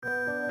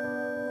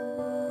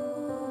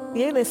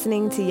You're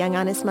listening to Young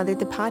Honest Mother,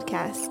 the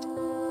podcast.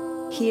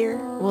 Here,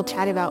 we'll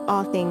chat about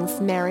all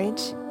things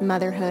marriage,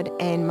 motherhood,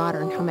 and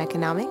modern home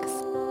economics,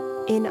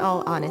 in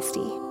all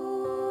honesty.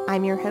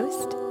 I'm your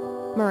host,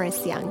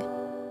 Maurice Young.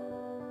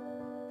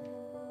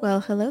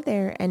 Well, hello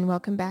there, and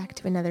welcome back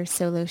to another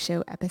solo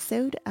show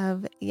episode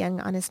of Young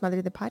Honest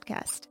Mother, the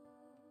podcast.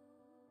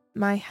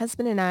 My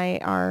husband and I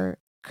are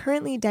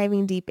currently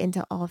diving deep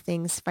into all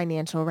things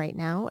financial right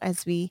now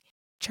as we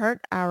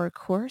chart our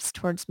course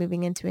towards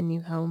moving into a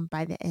new home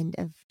by the end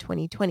of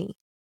 2020.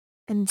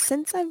 And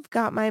since I've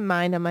got my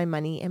mind on my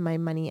money and my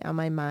money on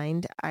my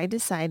mind, I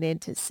decided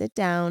to sit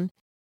down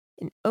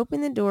and open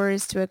the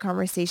doors to a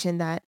conversation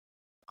that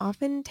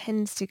often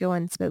tends to go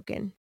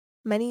unspoken.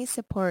 Money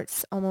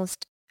supports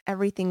almost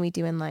everything we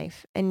do in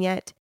life, and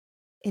yet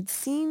it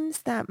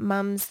seems that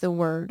mum's the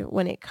word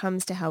when it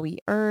comes to how we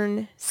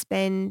earn,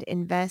 spend,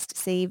 invest,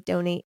 save,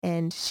 donate,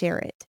 and share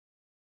it.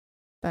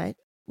 But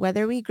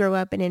whether we grow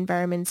up in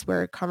environments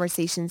where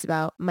conversations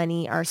about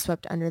money are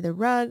swept under the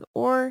rug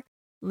or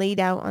laid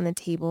out on the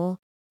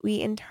table, we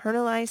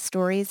internalize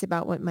stories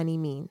about what money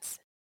means.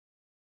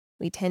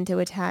 We tend to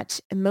attach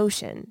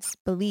emotions,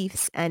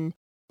 beliefs, and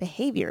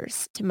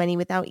behaviors to money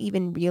without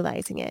even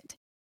realizing it.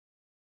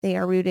 They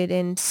are rooted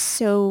in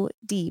so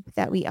deep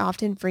that we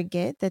often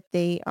forget that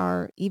they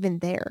are even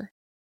there.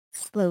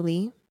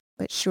 Slowly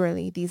but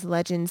surely, these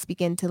legends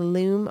begin to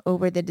loom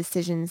over the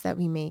decisions that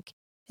we make.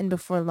 And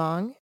before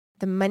long,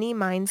 the money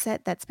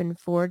mindset that's been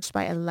forged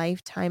by a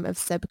lifetime of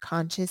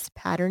subconscious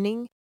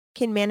patterning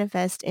can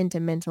manifest into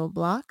mental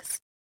blocks,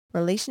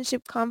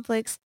 relationship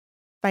conflicts,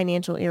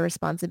 financial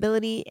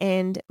irresponsibility,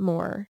 and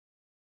more.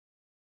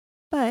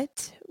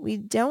 But we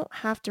don't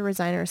have to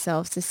resign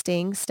ourselves to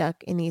staying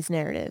stuck in these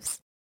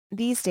narratives.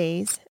 These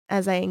days,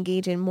 as I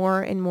engage in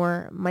more and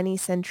more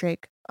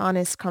money-centric,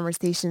 honest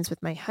conversations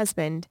with my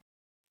husband,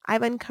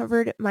 I've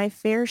uncovered my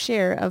fair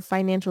share of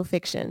financial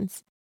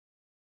fictions.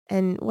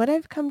 And what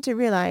I've come to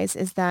realize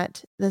is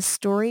that the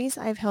stories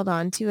I've held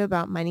on to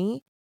about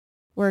money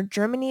were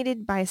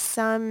germinated by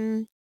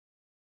some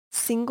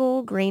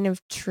single grain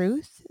of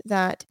truth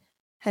that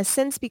has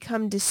since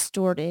become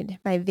distorted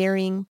by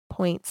varying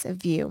points of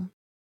view.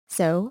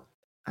 So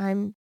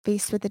I'm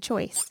faced with a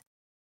choice.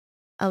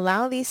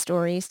 Allow these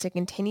stories to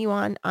continue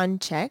on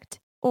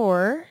unchecked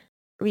or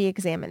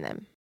re-examine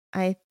them.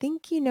 I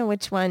think you know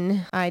which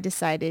one I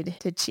decided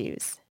to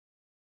choose.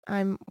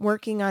 I'm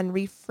working on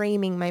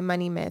reframing my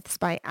money myths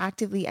by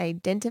actively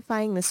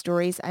identifying the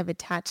stories I've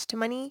attached to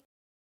money,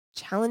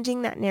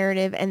 challenging that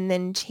narrative, and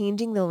then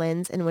changing the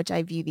lens in which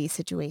I view these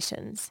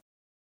situations.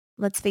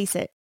 Let's face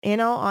it,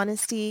 in all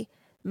honesty,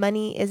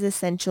 money is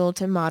essential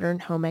to modern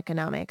home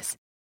economics.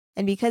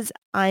 And because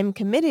I'm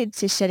committed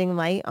to shedding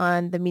light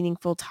on the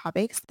meaningful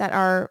topics that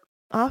are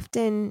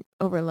often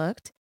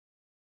overlooked,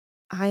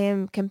 I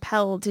am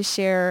compelled to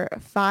share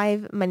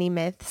 5 money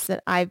myths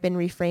that I've been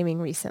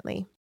reframing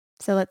recently.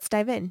 So let's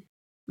dive in.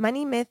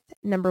 Money myth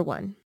number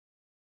 1.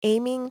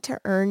 Aiming to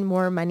earn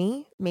more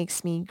money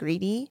makes me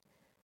greedy,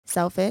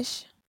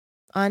 selfish,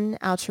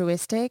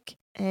 unaltruistic,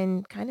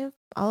 and kind of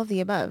all of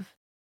the above.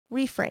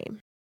 Reframe.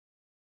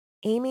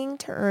 Aiming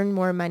to earn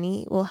more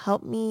money will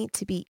help me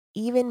to be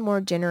even more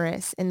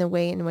generous in the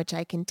way in which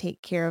I can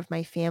take care of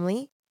my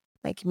family,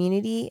 my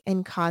community,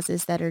 and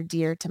causes that are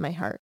dear to my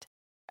heart.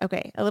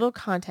 Okay, a little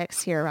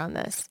context here around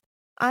this.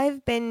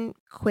 I've been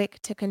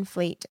quick to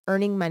conflate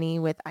earning money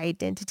with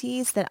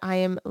identities that I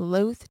am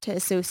loath to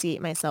associate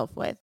myself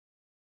with.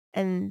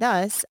 And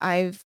thus,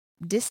 I've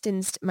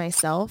distanced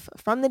myself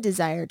from the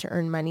desire to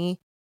earn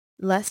money,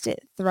 lest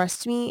it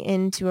thrust me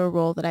into a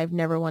role that I've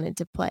never wanted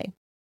to play.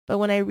 But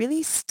when I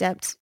really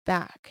stepped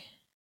back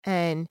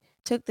and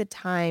took the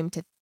time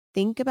to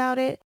think about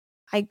it,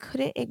 I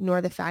couldn't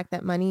ignore the fact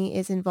that money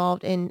is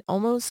involved in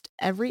almost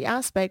every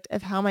aspect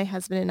of how my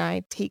husband and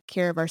I take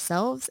care of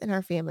ourselves and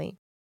our family.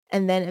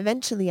 And then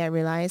eventually I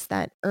realized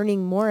that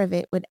earning more of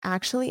it would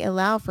actually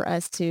allow for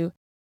us to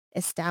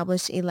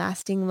establish a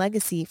lasting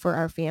legacy for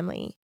our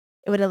family.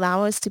 It would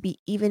allow us to be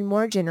even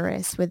more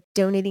generous with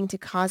donating to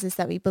causes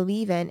that we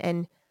believe in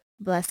and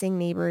blessing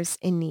neighbors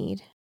in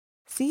need.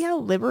 See how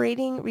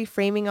liberating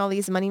reframing all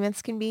these money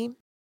myths can be?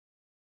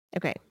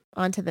 Okay,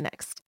 on to the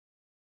next.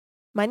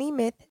 Money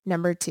myth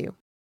number 2.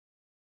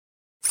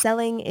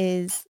 Selling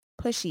is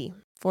pushy,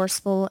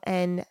 forceful,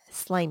 and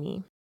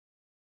slimy.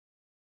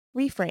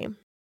 Reframe.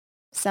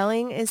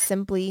 Selling is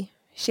simply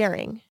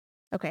sharing.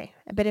 Okay,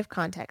 a bit of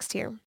context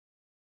here.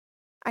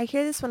 I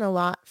hear this one a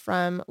lot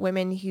from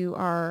women who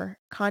are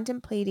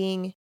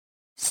contemplating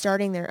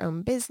starting their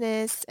own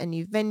business, a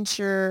new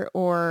venture,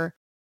 or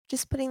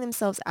just putting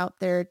themselves out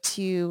there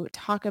to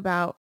talk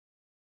about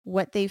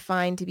what they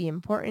find to be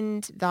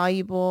important,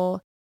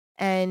 valuable,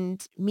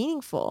 and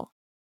meaningful.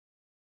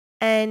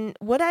 And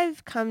what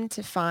I've come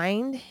to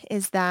find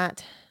is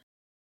that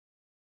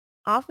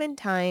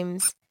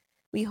oftentimes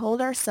we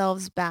hold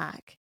ourselves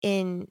back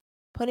in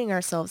putting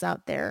ourselves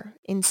out there,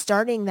 in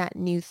starting that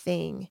new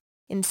thing,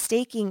 in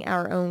staking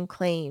our own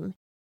claim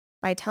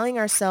by telling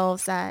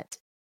ourselves that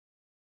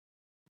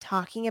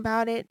talking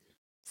about it,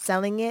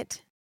 selling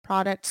it,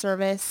 product,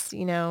 service,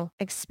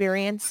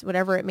 experience,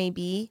 whatever it may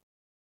be,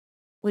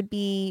 would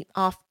be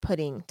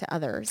off-putting to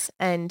others.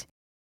 And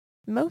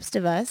most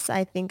of us,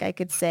 I think I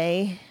could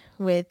say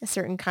with a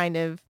certain kind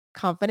of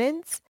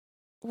confidence,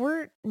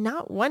 we're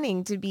not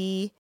wanting to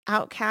be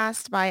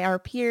outcast by our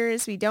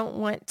peers. We don't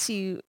want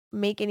to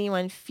make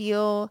anyone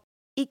feel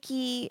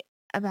icky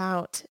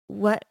about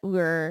what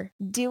we're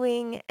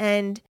doing.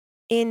 And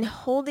in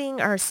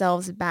holding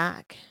ourselves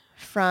back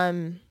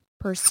from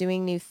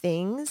pursuing new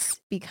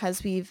things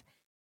because we've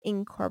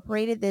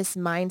incorporated this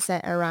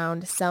mindset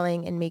around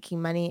selling and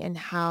making money and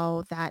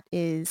how that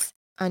is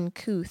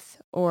uncouth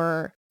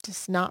or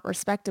just not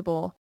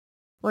respectable,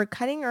 we're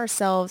cutting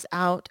ourselves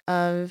out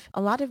of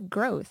a lot of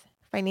growth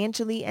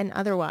financially and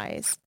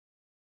otherwise.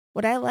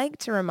 What I like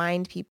to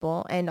remind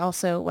people, and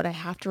also what I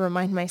have to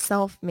remind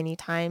myself many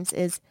times,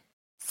 is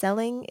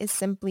selling is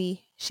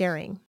simply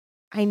sharing.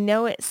 I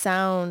know it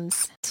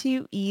sounds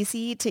too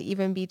easy to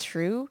even be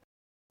true,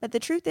 but the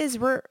truth is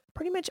we're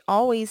pretty much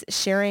always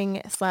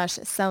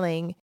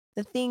sharing/selling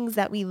the things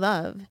that we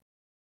love.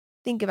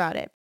 Think about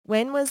it.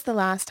 When was the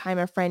last time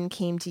a friend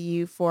came to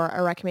you for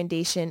a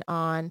recommendation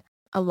on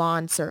a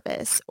lawn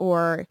service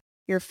or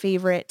your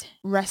favorite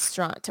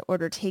restaurant to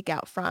order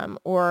takeout from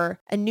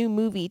or a new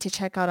movie to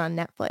check out on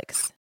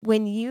Netflix?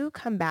 When you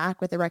come back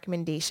with a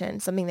recommendation,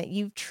 something that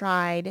you've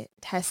tried,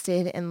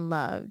 tested, and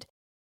loved,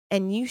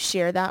 and you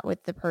share that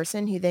with the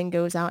person who then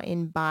goes out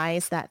and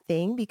buys that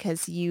thing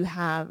because you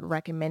have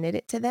recommended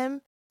it to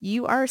them,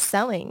 you are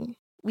selling.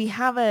 We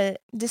have a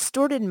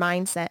distorted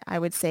mindset, I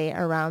would say,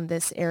 around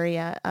this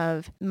area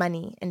of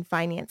money and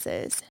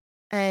finances.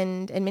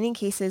 And in many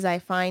cases, I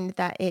find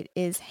that it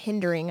is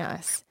hindering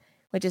us,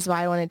 which is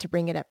why I wanted to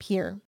bring it up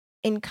here.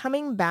 In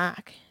coming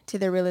back to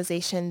the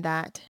realization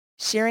that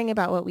sharing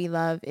about what we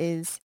love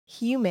is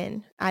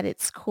human at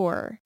its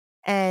core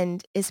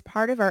and is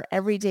part of our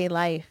everyday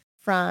life,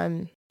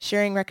 from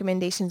sharing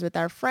recommendations with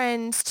our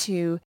friends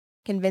to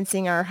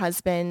convincing our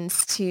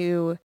husbands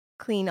to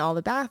clean all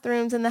the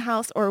bathrooms in the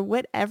house or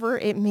whatever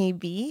it may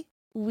be,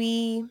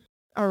 we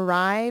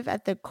arrive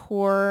at the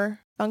core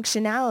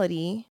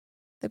functionality,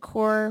 the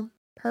core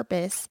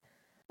purpose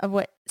of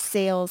what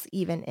sales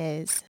even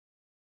is.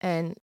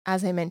 And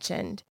as I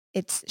mentioned,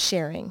 it's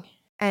sharing.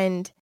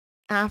 And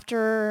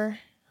after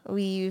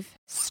we've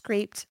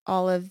scraped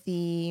all of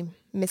the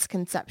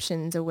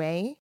misconceptions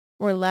away,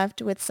 we're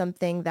left with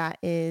something that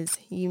is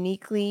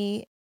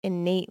uniquely,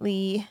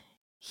 innately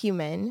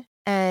human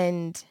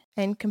and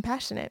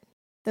compassionate.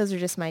 Those are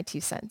just my 2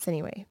 cents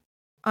anyway.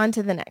 On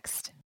to the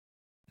next.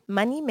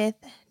 Money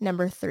myth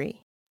number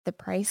 3. The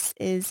price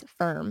is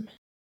firm.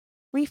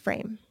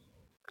 Reframe.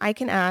 I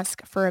can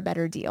ask for a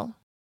better deal.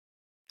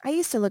 I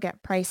used to look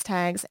at price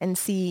tags and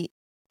see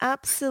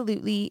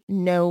absolutely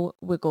no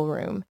wiggle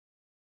room.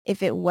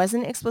 If it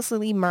wasn't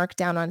explicitly marked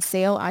down on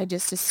sale, I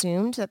just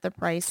assumed that the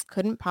price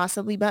couldn't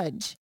possibly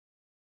budge.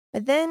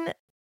 But then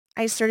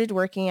I started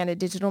working at a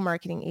digital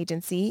marketing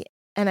agency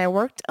and I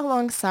worked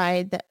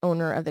alongside the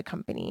owner of the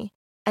company.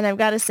 And I've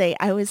got to say,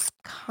 I was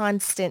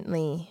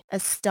constantly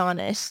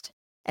astonished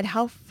at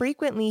how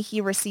frequently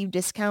he received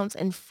discounts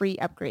and free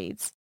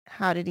upgrades.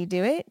 How did he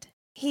do it?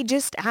 He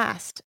just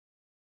asked.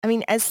 I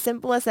mean, as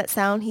simple as that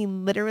sound, he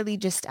literally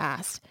just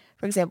asked.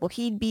 For example,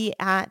 he'd be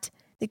at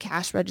the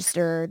cash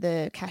register,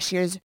 the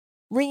cashier's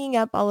ringing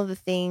up all of the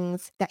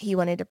things that he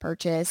wanted to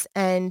purchase.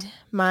 And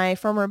my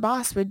former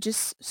boss would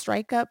just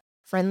strike up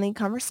friendly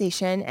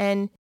conversation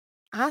and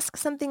ask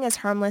something as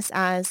harmless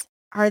as,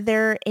 are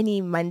there any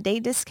Monday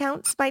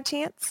discounts by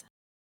chance?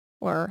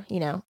 Or,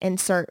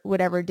 insert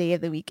whatever day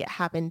of the week it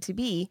happened to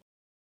be.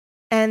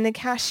 And the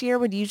cashier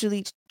would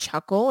usually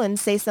chuckle and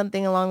say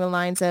something along the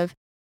lines of,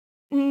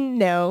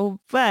 no,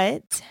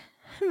 but,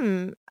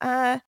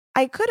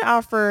 I could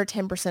offer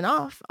 10%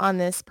 off on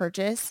this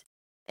purchase.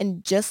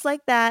 And just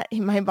like that,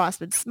 my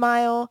boss would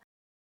smile,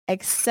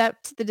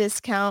 accept the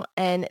discount,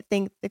 and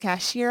thank the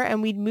cashier,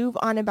 and we'd move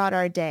on about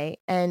our day.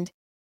 And,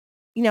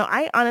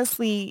 I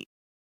honestly,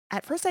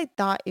 at first I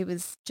thought it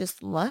was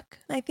just luck,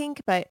 I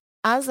think, but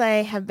as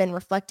I have been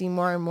reflecting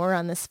more and more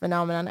on this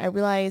phenomenon, I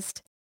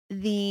realized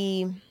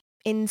the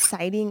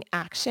inciting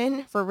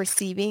action for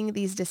receiving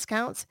these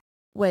discounts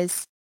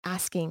was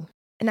asking.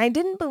 And I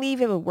didn't believe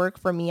it would work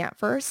for me at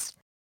first,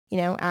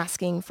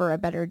 asking for a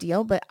better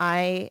deal, but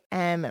I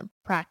am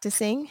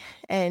practicing.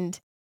 And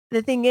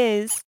the thing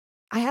is,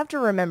 I have to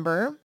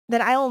remember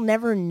that I'll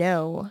never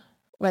know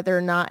whether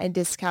or not a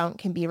discount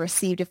can be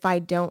received if I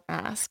don't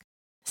ask.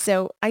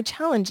 So I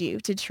challenge you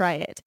to try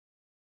it.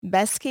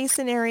 Best case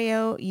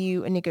scenario,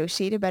 you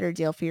negotiate a better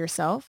deal for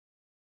yourself.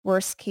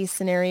 Worst case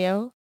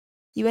scenario,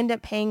 you end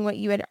up paying what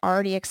you had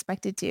already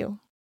expected to.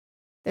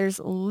 There's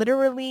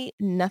literally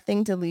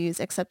nothing to lose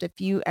except a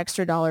few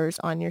extra dollars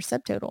on your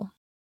subtotal.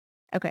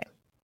 Okay,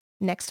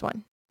 next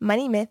one.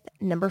 Money myth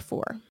number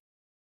 4.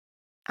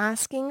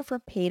 Asking for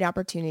paid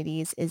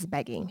opportunities is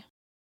begging.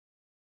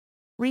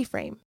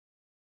 Reframe.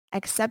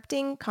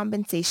 Accepting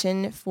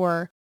compensation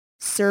for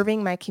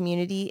serving my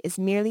community is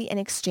merely an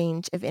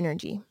exchange of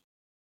energy.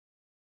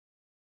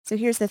 So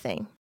here's the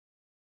thing.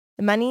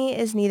 Money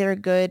is neither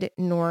good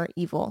nor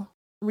evil.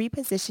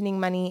 Repositioning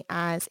money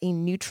as a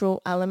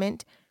neutral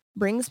element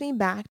brings me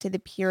back to the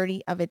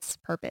purity of its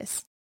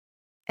purpose.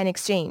 An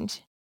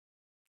exchange.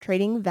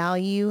 Trading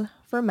value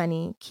for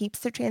money keeps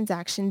the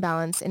transaction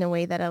balanced in a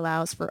way that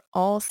allows for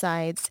all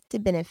sides to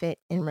benefit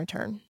in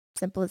return.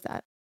 Simple as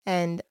that.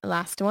 And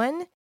last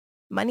one,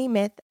 money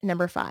myth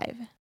number 5.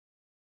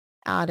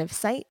 Out of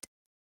sight,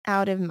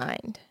 out of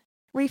mind.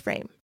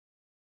 Reframe.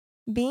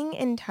 Being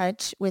in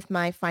touch with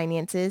my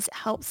finances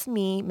helps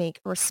me make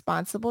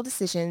responsible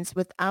decisions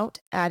without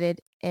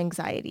added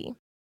anxiety.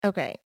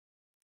 Okay,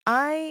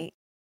 I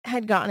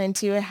had gotten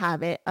into a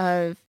habit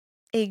of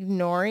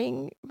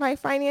ignoring my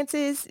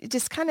finances,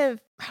 just kind of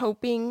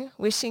hoping,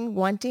 wishing,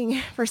 wanting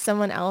for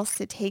someone else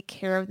to take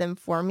care of them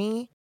for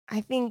me.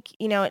 I think,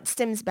 it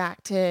stems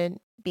back to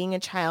being a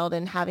child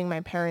and having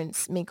my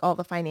parents make all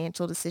the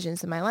financial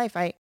decisions in my life.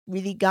 I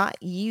really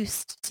got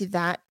used to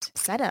that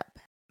setup.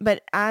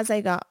 But as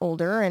I got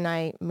older and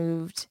I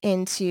moved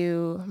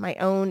into my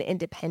own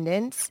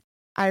independence,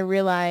 I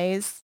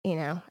realized,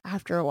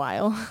 after a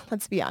while,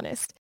 let's be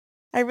honest,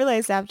 I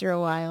realized after a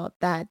while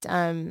that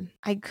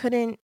I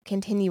couldn't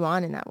continue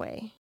on in that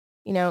way.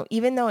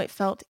 Even though it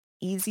felt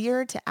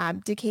easier to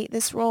abdicate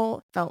this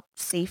role, felt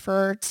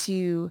safer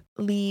to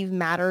leave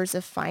matters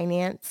of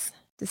finance,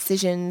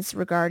 decisions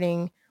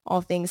regarding all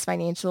things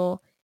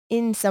financial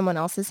in someone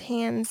else's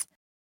hands,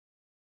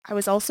 I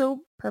was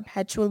also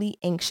perpetually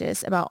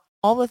anxious about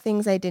all the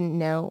things I didn't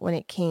know when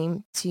it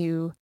came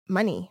to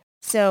money.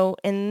 So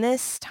in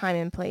this time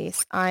and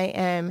place, I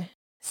am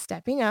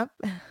stepping up.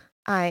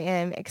 I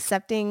am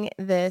accepting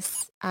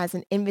this as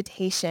an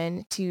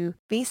invitation to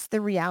face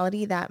the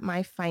reality that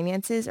my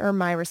finances are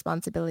my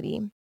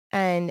responsibility.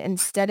 And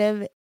instead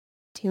of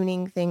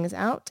tuning things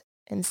out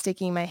and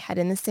sticking my head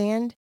in the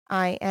sand,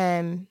 I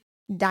am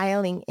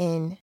dialing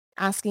in,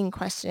 asking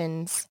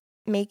questions,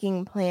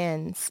 making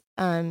plans,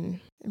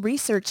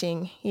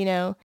 researching,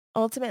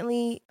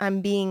 ultimately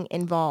I'm being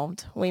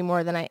involved way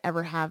more than I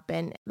ever have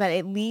been, but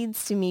it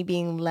leads to me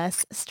being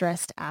less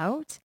stressed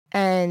out.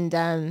 And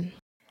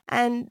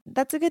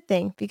that's a good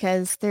thing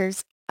because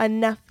there's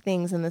enough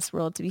things in this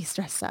world to be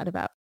stressed out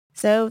about.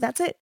 So that's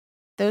it.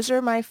 Those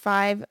are my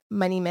 5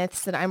 money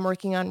myths that I'm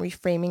working on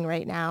reframing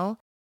right now.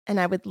 And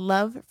I would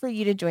love for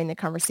you to join the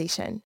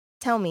conversation.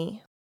 Tell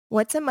me,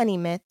 what's a money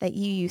myth that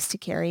you used to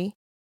carry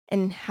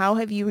and how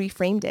have you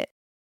reframed it?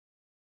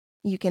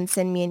 You can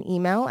send me an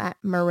email at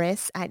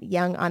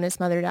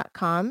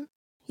maris@younghonestmother.com.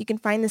 You can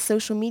find the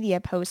social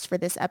media post for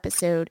this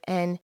episode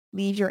and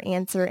leave your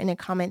answer in a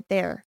comment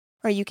there.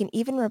 Or you can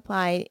even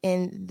reply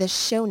in the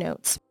show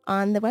notes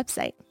on the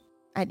website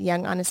at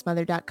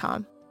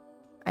younghonestmother.com.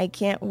 I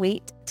can't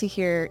wait to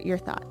hear your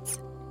thoughts.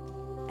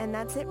 And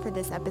that's it for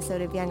this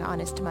episode of Young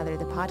Honest Mother,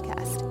 the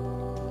podcast,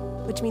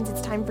 which means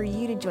it's time for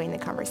you to join the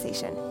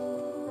conversation.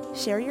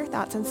 Share your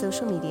thoughts on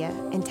social media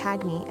and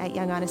tag me at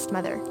Young Honest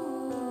Mother.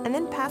 And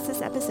then pass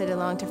this episode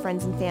along to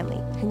friends and family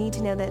who need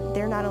to know that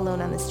they're not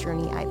alone on this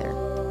journey either.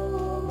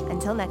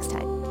 Until next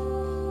time,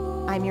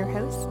 I'm your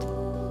host,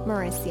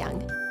 Maris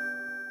Young.